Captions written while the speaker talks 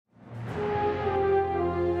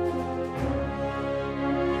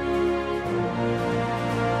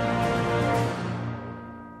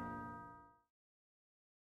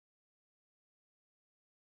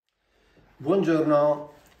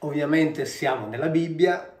Buongiorno, ovviamente siamo nella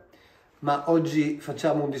Bibbia, ma oggi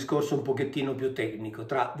facciamo un discorso un pochettino più tecnico,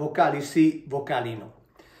 tra vocali sì, vocali no.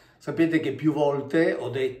 Sapete che più volte ho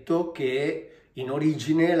detto che in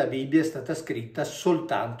origine la Bibbia è stata scritta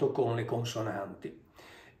soltanto con le consonanti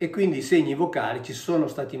e quindi i segni vocalici sono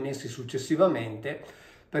stati messi successivamente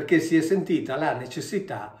perché si è sentita la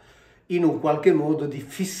necessità in un qualche modo di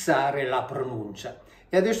fissare la pronuncia.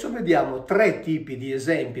 E adesso vediamo tre tipi di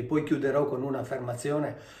esempi, poi chiuderò con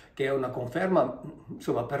un'affermazione che è una conferma,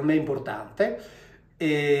 insomma, per me importante,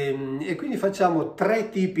 e quindi facciamo tre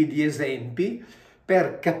tipi di esempi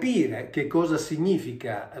per capire che cosa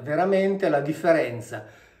significa veramente la differenza,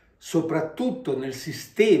 soprattutto nel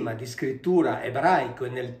sistema di scrittura ebraico e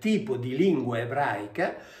nel tipo di lingua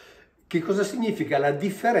ebraica, che cosa significa la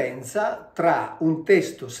differenza tra un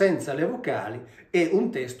testo senza le vocali e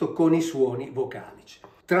un testo con i suoni vocalici.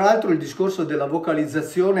 Tra l'altro il discorso della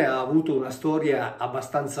vocalizzazione ha avuto una storia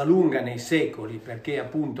abbastanza lunga nei secoli, perché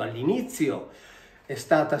appunto all'inizio è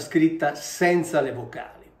stata scritta senza le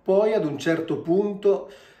vocali. Poi ad un certo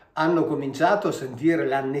punto hanno cominciato a sentire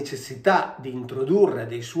la necessità di introdurre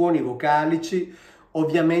dei suoni vocalici,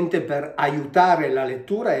 ovviamente per aiutare la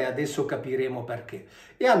lettura, e adesso capiremo perché.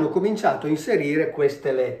 E hanno cominciato a inserire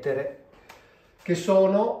queste lettere, che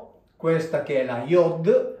sono questa che è la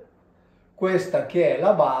Yod, questa che è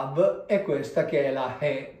la Vav e questa che è la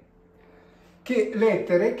He, che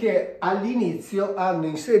lettere che all'inizio hanno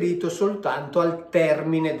inserito soltanto al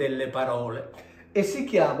termine delle parole e si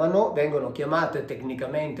chiamano, vengono chiamate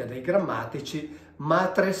tecnicamente dai grammatici,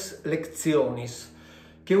 matres lectionis,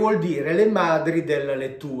 che vuol dire le madri della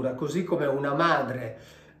lettura, così come una madre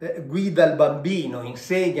guida il bambino,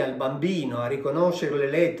 insegna al bambino a riconoscere le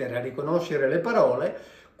lettere, a riconoscere le parole.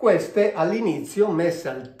 Queste all'inizio, messe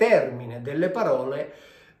al termine delle parole,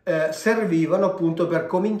 servivano appunto per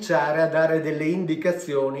cominciare a dare delle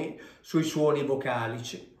indicazioni sui suoni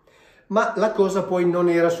vocalici. Ma la cosa poi non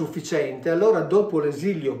era sufficiente, allora dopo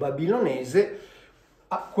l'esilio babilonese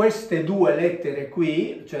queste due lettere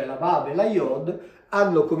qui, cioè la Vav e la Yod,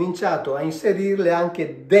 hanno cominciato a inserirle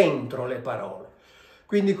anche dentro le parole.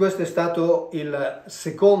 Quindi questo è stato il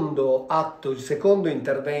secondo atto, il secondo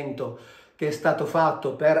intervento che è stato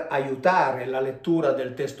fatto per aiutare la lettura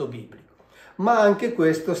del testo biblico. Ma anche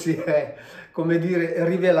questo si è, come dire,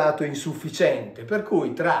 rivelato insufficiente, per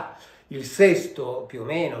cui tra il sesto, più o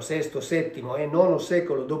meno, sesto, settimo e nono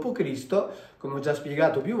secolo d.C., come ho già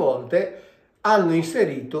spiegato più volte, hanno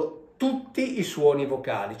inserito tutti i suoni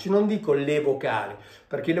vocalici, non dico le vocali,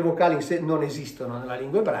 perché le vocali in sé non esistono nella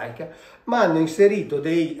lingua ebraica, ma hanno inserito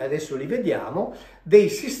dei, adesso li vediamo, dei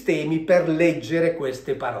sistemi per leggere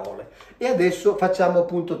queste parole. E adesso facciamo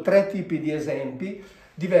appunto tre tipi di esempi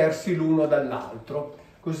diversi l'uno dall'altro,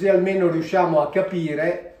 così almeno riusciamo a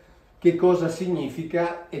capire che cosa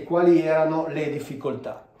significa e quali erano le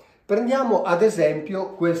difficoltà. Prendiamo ad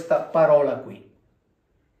esempio questa parola qui.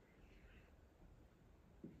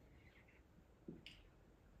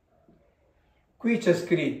 Qui c'è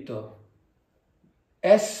scritto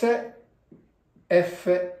SFR,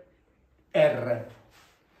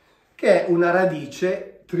 che è una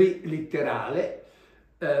radice trilitterale,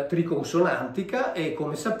 triconsonantica, e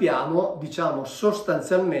come sappiamo, diciamo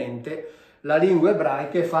sostanzialmente, la lingua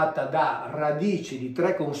ebraica è fatta da radici di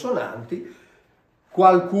tre consonanti,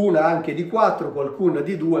 qualcuna anche di 4, qualcuna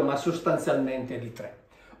di 2, ma sostanzialmente di 3.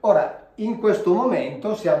 Ora, in questo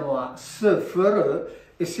momento siamo a SFR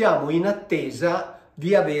e siamo in attesa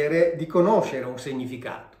di conoscere un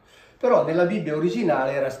significato. Però nella Bibbia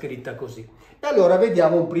originale era scritta così. E allora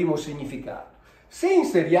vediamo un primo significato. Se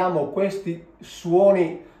inseriamo questi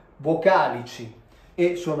suoni vocalici,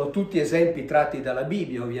 e sono tutti esempi tratti dalla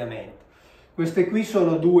Bibbia ovviamente, queste qui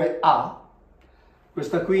sono due A,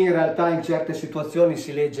 questa qui in realtà in certe situazioni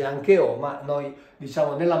si legge anche O, ma noi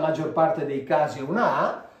diciamo nella maggior parte dei casi è una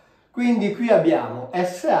A, quindi qui abbiamo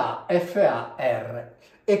SA, FA, R.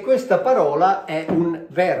 E questa parola è un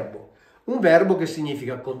verbo che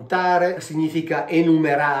significa contare, significa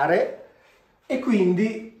enumerare, e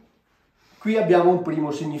quindi qui abbiamo un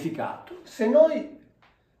primo significato. Se noi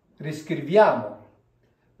riscriviamo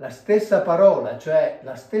la stessa parola, cioè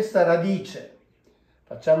la stessa radice,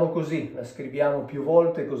 facciamo così, la scriviamo più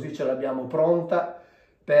volte così ce l'abbiamo pronta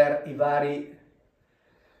per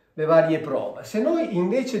le varie prove. Se noi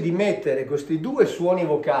invece di mettere questi due suoni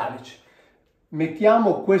vocalici,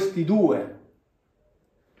 mettiamo questi due,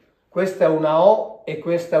 questa è una O e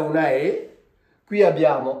questa è una E, qui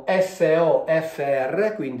abbiamo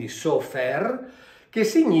SOFR, quindi sofer, che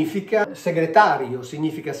significa segretario,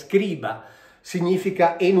 significa scriba,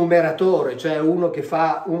 significa enumeratore, cioè uno che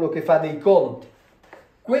fa dei conti.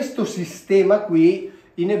 Questo sistema qui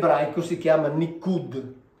in ebraico si chiama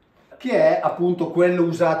nikud, che è appunto quello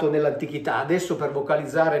usato nell'antichità. Adesso per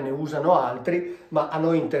vocalizzare ne usano altri, ma a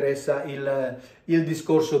noi interessa il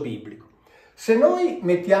discorso biblico. Se noi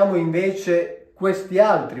mettiamo invece questi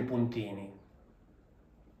altri puntini,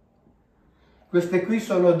 queste qui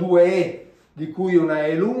sono due E, di cui una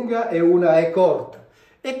è lunga e una è corta,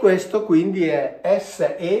 e questo quindi è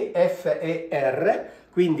S-E-F-E-R,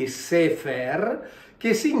 quindi Sefer,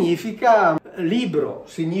 che significa libro,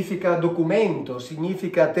 significa documento,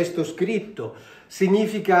 significa testo scritto,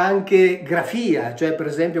 significa anche grafia, cioè per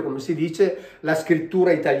esempio come si dice la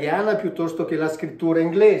scrittura italiana piuttosto che la scrittura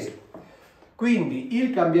inglese. Quindi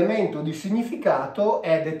il cambiamento di significato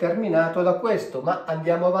è determinato da questo, ma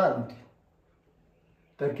andiamo avanti,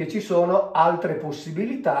 perché ci sono altre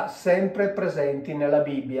possibilità sempre presenti nella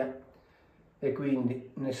Bibbia. E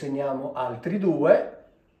quindi ne segniamo altri due.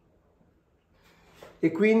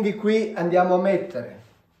 E quindi qui andiamo a mettere,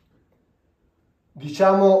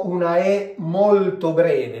 diciamo, una E molto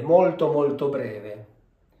breve, molto breve,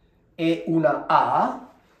 e una A,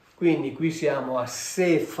 quindi qui siamo a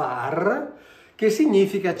Sefar, che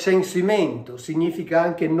significa censimento, significa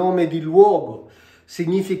anche nome di luogo,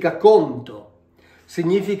 significa conto,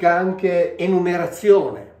 significa anche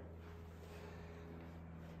enumerazione.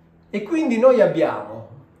 E quindi noi abbiamo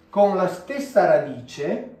con la stessa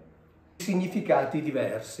radice significati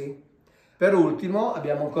diversi. Per ultimo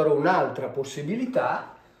abbiamo ancora un'altra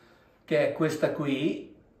possibilità, che è questa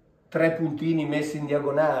qui, 3 puntini messi in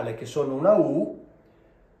diagonale che sono una U,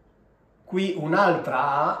 qui un'altra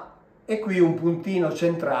A e qui un puntino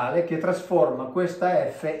centrale che trasforma questa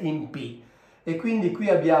F in P. E quindi qui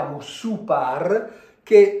abbiamo supar,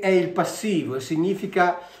 che è il passivo e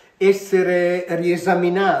significa essere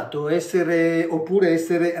riesaminato, oppure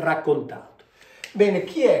essere raccontato. Bene,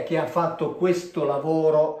 chi è che ha fatto questo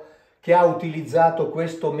lavoro, che ha utilizzato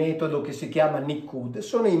questo metodo che si chiama nikud?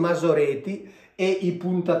 Sono i masoreti e i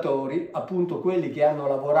puntatori, appunto quelli che hanno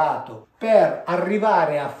lavorato per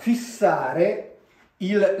arrivare a fissare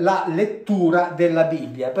la lettura della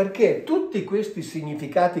Bibbia, perché tutti questi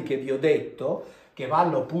significati che vi ho detto, che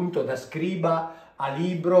vanno appunto da scriba a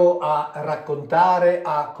libro, a raccontare,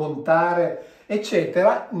 a contare,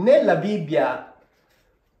 eccetera, nella Bibbia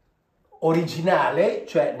originale,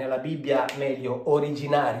 cioè nella Bibbia meglio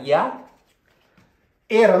originaria,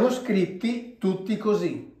 erano scritti tutti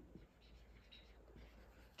così,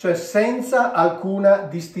 cioè senza alcuna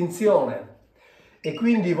distinzione. E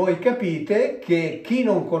quindi voi capite che chi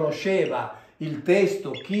non conosceva il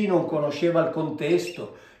testo, chi non conosceva il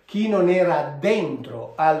contesto, chi non era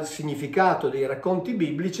dentro al significato dei racconti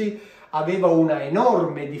biblici aveva una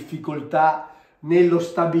enorme difficoltà nello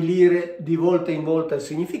stabilire di volta in volta il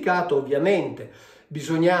significato. Ovviamente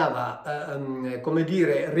bisognava, come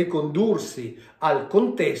dire, ricondursi al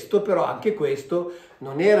contesto, però anche questo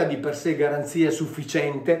non era di per sé garanzia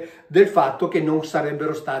sufficiente del fatto che non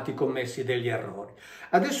sarebbero stati commessi degli errori.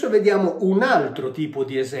 Adesso vediamo un altro tipo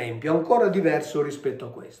di esempio, ancora diverso rispetto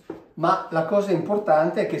a questo. Ma la cosa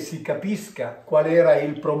importante è che si capisca qual era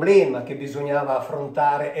il problema che bisognava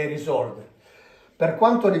affrontare e risolvere. Per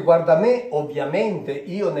quanto riguarda me, ovviamente,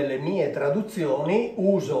 io nelle mie traduzioni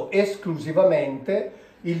uso esclusivamente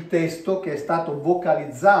il testo che è stato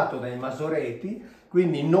vocalizzato dai masoreti,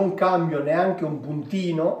 quindi non cambio neanche un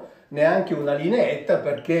puntino, neanche una lineetta,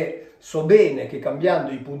 perché so bene che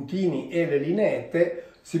cambiando i puntini e le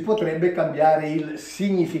lineette si potrebbe cambiare il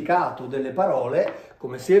significato delle parole,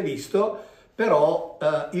 come si è visto, però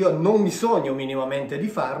io non mi sogno minimamente di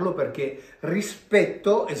farlo perché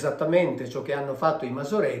rispetto esattamente ciò che hanno fatto i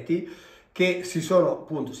masoreti, che si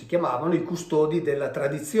chiamavano i custodi della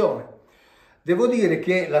tradizione. Devo dire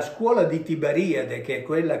che la scuola di Tiberiade, che è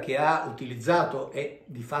quella che ha utilizzato e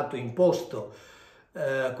di fatto imposto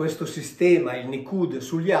questo sistema, il nikud,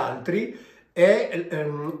 sugli altri,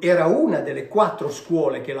 era una delle 4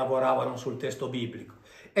 scuole che lavoravano sul testo biblico.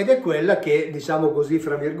 Ed è quella che, diciamo così,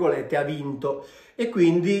 fra virgolette, ha vinto. E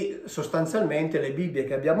quindi sostanzialmente le Bibbie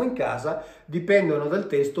che abbiamo in casa dipendono dal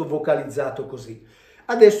testo vocalizzato così.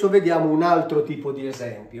 Adesso vediamo un altro tipo di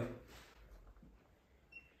esempio.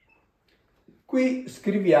 Qui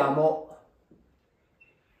scriviamo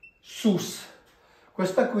sus.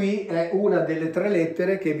 Questa qui è una delle 3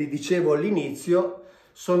 lettere che vi dicevo all'inizio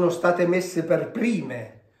sono state messe per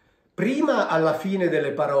prime. Prima alla fine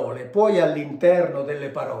delle parole, poi all'interno delle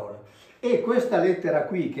parole. E questa lettera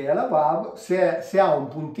qui, che è la Vav, se ha un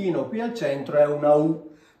puntino qui al centro è una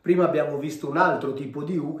U. Prima abbiamo visto un altro tipo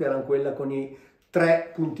di U, che era quella con i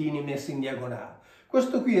 3 puntini messi in diagonale.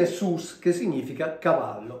 Questo qui è sus, che significa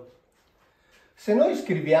cavallo. Se noi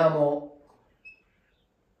scriviamo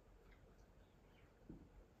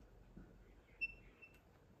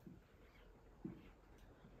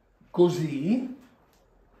così,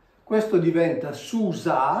 questo diventa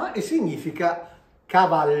susa e significa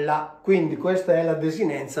cavalla, quindi questa è la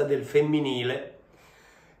desinenza del femminile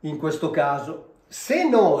in questo caso. Se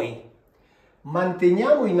noi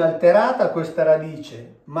manteniamo inalterata questa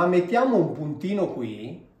radice ma mettiamo un puntino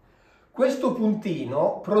qui, questo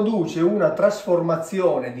puntino produce una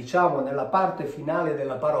trasformazione, diciamo, nella parte finale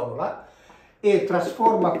della parola e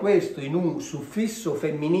trasforma questo in un suffisso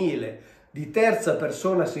femminile di terza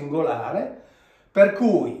persona singolare, per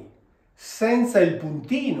cui senza il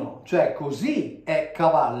puntino, cioè così è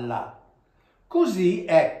cavalla, così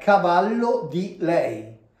è cavallo di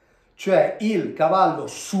lei, cioè il cavallo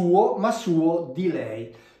suo, ma suo di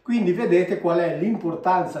lei. Quindi vedete qual è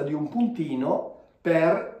l'importanza di un puntino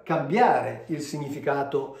per cambiare il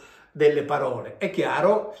significato delle parole. È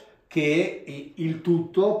chiaro che il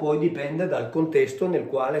tutto poi dipende dal contesto nel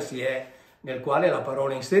quale la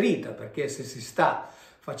parola è inserita, perché se si sta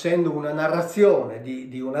facendo una narrazione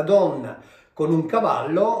di una donna con un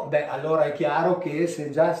cavallo, beh, allora è chiaro che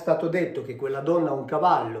se già è stato detto che quella donna ha un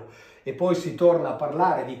cavallo e poi si torna a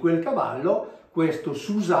parlare di quel cavallo, questo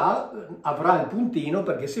Susa avrà il puntino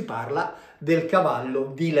perché si parla del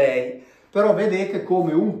cavallo di lei. Però vedete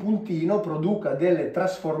come un puntino produca delle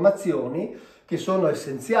trasformazioni che sono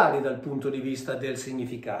essenziali dal punto di vista del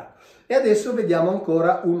significato. E adesso vediamo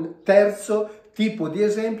ancora un terzo tipo di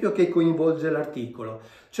esempio che coinvolge l'articolo,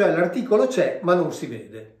 cioè l'articolo c'è ma non si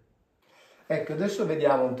vede. Ecco, adesso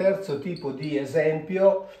vediamo un terzo tipo di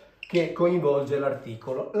esempio che coinvolge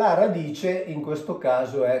l'articolo. La radice in questo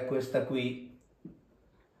caso è questa qui.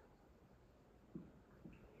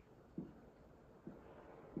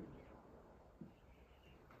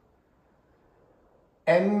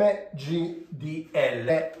 MGDL,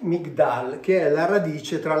 migdal, che è la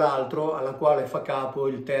radice, tra l'altro, alla quale fa capo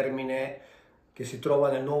il termine che si trova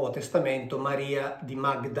nel Nuovo Testamento, Maria di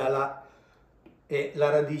Magdala, e la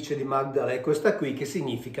radice di Magdala è questa qui, che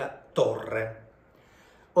significa torre.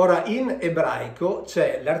 Ora, in ebraico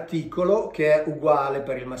c'è l'articolo che è uguale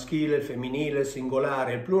per il maschile, il femminile, il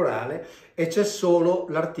singolare e il plurale, e c'è solo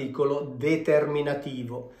l'articolo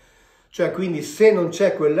determinativo. Cioè, quindi, se non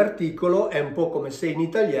c'è quell'articolo è un po' come se in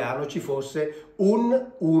italiano ci fosse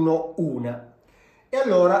un, uno, una. E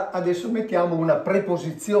allora adesso mettiamo una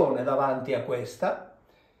preposizione davanti a questa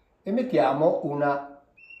e mettiamo una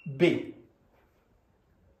B.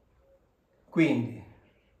 Quindi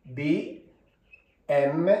B,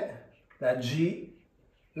 M, la G,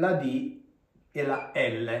 la D e la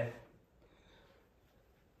L.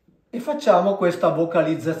 E facciamo questa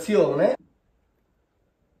vocalizzazione.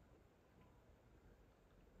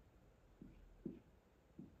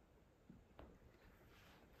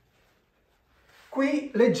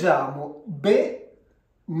 Qui leggiamo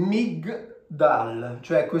migdal,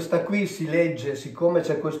 cioè questa qui si legge, siccome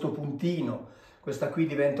c'è questo puntino, questa qui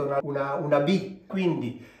diventa una B,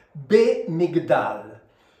 quindi migdal.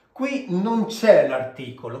 Qui non c'è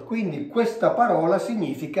l'articolo, quindi questa parola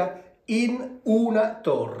significa in una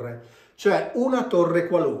torre, cioè una torre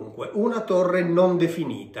qualunque, una torre non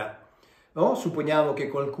definita. No? Supponiamo che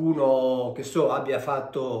qualcuno, che so, abbia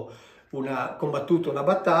combattuto una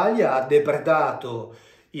battaglia, ha depredato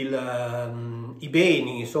i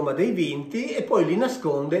beni, insomma, dei vinti e poi li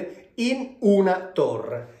nasconde in una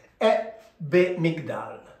torre. È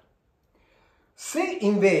Migdal. Se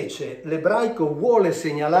invece l'ebraico vuole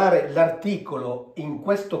segnalare l'articolo in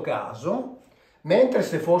questo caso, mentre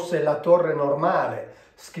se fosse la torre normale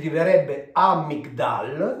scriverebbe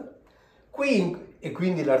Amigdal, e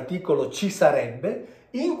quindi l'articolo ci sarebbe,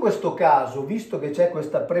 in questo caso, visto che c'è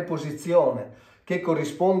questa preposizione che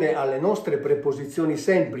corrisponde alle nostre preposizioni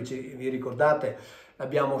semplici, vi ricordate,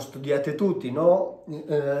 l'abbiamo studiate tutti, no?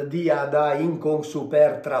 Dia, da, in, con, su,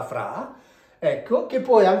 per, tra, fra, ecco, che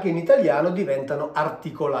poi anche in italiano diventano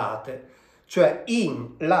articolate, cioè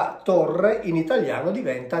in la torre in italiano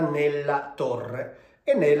diventa nella torre,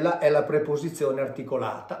 e nella è la preposizione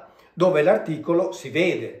articolata, dove l'articolo si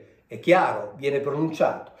vede, è chiaro, viene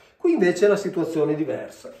pronunciato. Qui invece la situazione è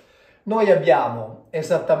diversa. Noi abbiamo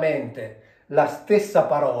esattamente la stessa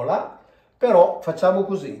parola, però facciamo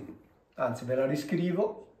così. Anzi, ve la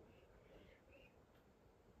riscrivo.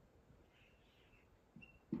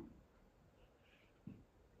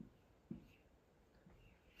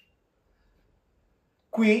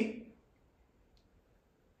 Qui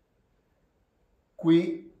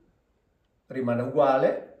rimane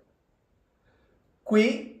uguale.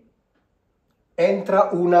 Qui entra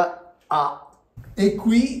una A e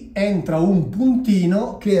qui entra un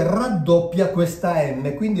puntino che raddoppia questa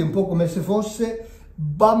M, quindi è un po' come se fosse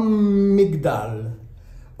Bammigdal.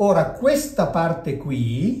 Ora questa parte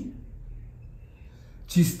qui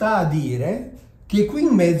ci sta a dire che qui in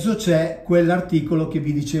mezzo c'è quell'articolo che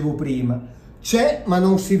vi dicevo prima. C'è ma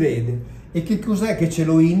non si vede. E che cos'è che ce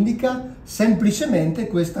lo indica? Semplicemente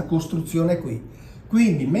questa costruzione qui.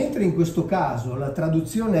 Quindi, mentre in questo caso la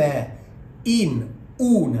traduzione è in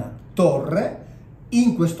una torre,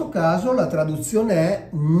 in questo caso la traduzione è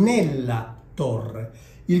nella torre.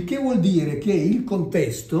 Il che vuol dire che il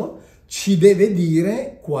contesto ci deve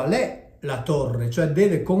dire qual è la torre, cioè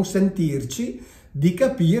deve consentirci di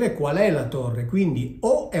capire qual è la torre. Quindi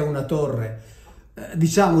o è una torre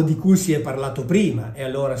diciamo di cui si è parlato prima e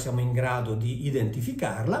allora siamo in grado di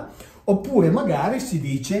identificarla, oppure magari si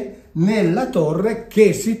dice nella torre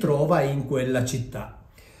che si trova in quella città.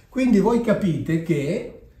 Quindi voi capite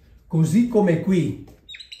che così come qui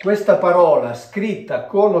questa parola scritta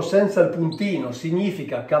con o senza il puntino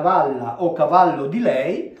significa cavalla o cavallo di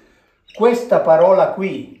lei, questa parola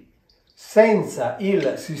qui senza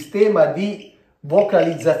il sistema di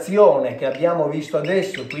vocalizzazione che abbiamo visto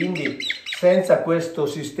adesso, quindi senza questo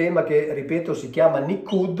sistema che, ripeto, si chiama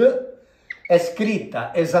Nikud, è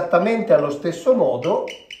scritta esattamente allo stesso modo,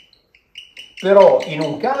 però in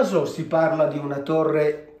un caso si parla di una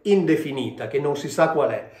torre indefinita, che non si sa qual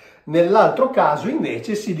è, nell'altro caso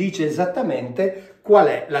invece si dice esattamente qual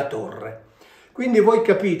è la torre. Quindi voi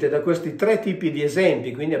capite da questi tre tipi di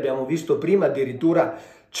esempi, quindi abbiamo visto prima addirittura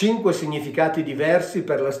 5 significati diversi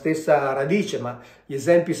per la stessa radice, ma gli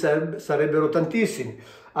esempi sarebbero tantissimi.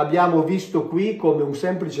 Abbiamo visto qui come un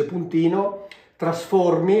semplice puntino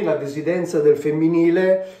trasformi la desidenza del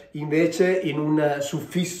femminile invece in un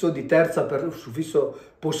suffisso di suffisso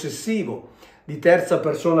possessivo di terza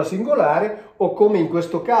persona singolare, o come in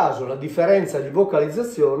questo caso la differenza di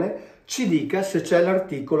vocalizzazione ci dica se c'è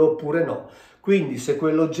l'articolo oppure no. Quindi se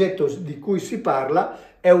quell'oggetto di cui si parla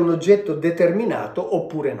è un oggetto determinato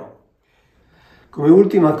oppure no. Come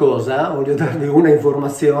ultima cosa voglio darvi una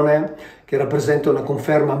informazione che rappresenta una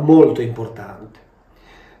conferma molto importante.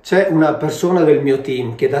 C'è una persona del mio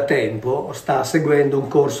team che da tempo sta seguendo un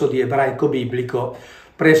corso di ebraico biblico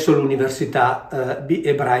presso l'Università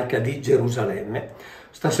ebraica di Gerusalemme.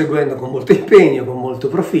 Sta seguendo con molto impegno, con molto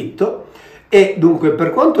profitto, e dunque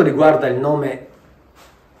per quanto riguarda il nome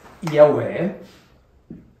Yahweh,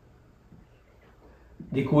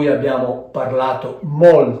 di cui abbiamo parlato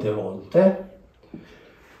molte volte,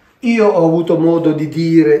 io ho avuto modo di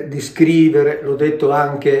dire, di scrivere, l'ho detto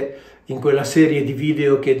anche in quella serie di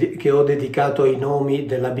video che ho dedicato ai nomi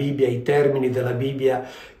della Bibbia, ai termini della Bibbia,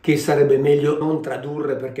 che sarebbe meglio non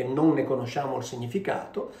tradurre perché non ne conosciamo il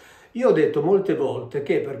significato. Io ho detto molte volte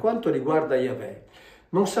che per quanto riguarda Yahweh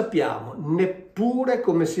non sappiamo neppure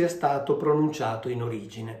come sia stato pronunciato in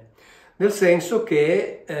origine, nel senso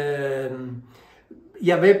che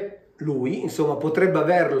Yahweh, lui, insomma, potrebbe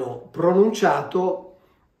averlo pronunciato,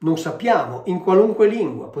 non sappiamo, in qualunque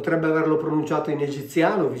lingua. Potrebbe averlo pronunciato in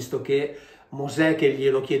egiziano, visto che Mosè che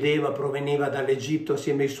glielo chiedeva proveniva dall'Egitto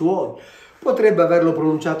assieme ai suoi. Potrebbe averlo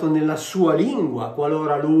pronunciato nella sua lingua,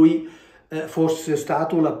 qualora lui fosse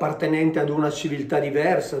stato un appartenente ad una civiltà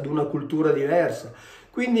diversa, ad una cultura diversa.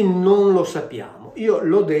 Quindi non lo sappiamo. Io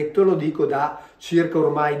l'ho detto, lo dico da circa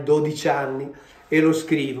ormai 12 anni e lo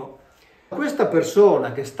scrivo. Questa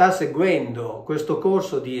persona che sta seguendo questo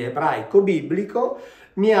corso di ebraico biblico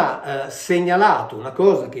mi ha segnalato una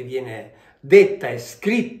cosa che viene detta e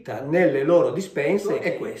scritta nelle loro dispense,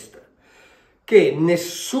 è questa: che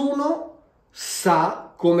nessuno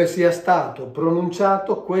sa come sia stato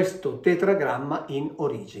pronunciato questo tetragramma in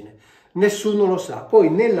origine. Nessuno lo sa. Poi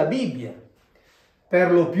nella Bibbia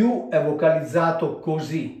per lo più è vocalizzato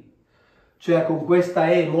così, cioè con questa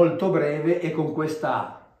E molto breve e con questa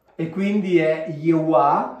A. E quindi è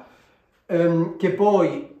Yehovah, che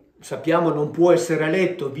poi sappiamo non può essere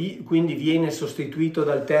letto, quindi viene sostituito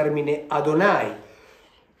dal termine Adonai.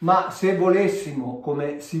 Ma se volessimo,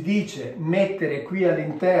 come si dice, mettere qui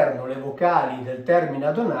all'interno le vocali del termine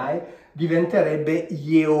Adonai, diventerebbe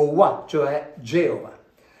Yehovah, cioè Geova.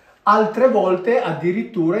 Altre volte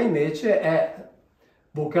addirittura invece è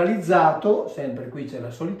vocalizzato, sempre qui c'è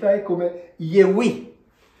la solita E, come Yehui.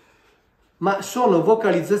 Ma sono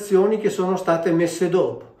vocalizzazioni che sono state messe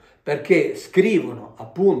dopo, perché scrivono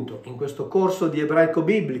appunto in questo corso di ebraico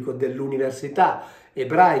biblico dell'Università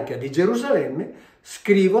ebraica di Gerusalemme,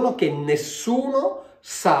 scrivono che nessuno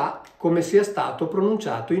sa come sia stato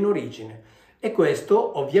pronunciato in origine. E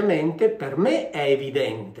questo ovviamente per me è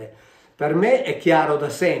evidente, per me è chiaro da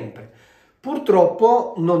sempre.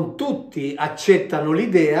 Purtroppo non tutti accettano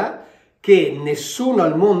l'idea che nessuno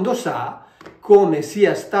al mondo sa come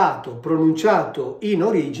sia stato pronunciato in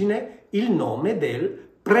origine il nome del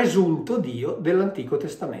presunto Dio dell'Antico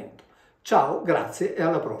Testamento. Ciao, grazie e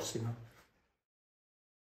alla prossima.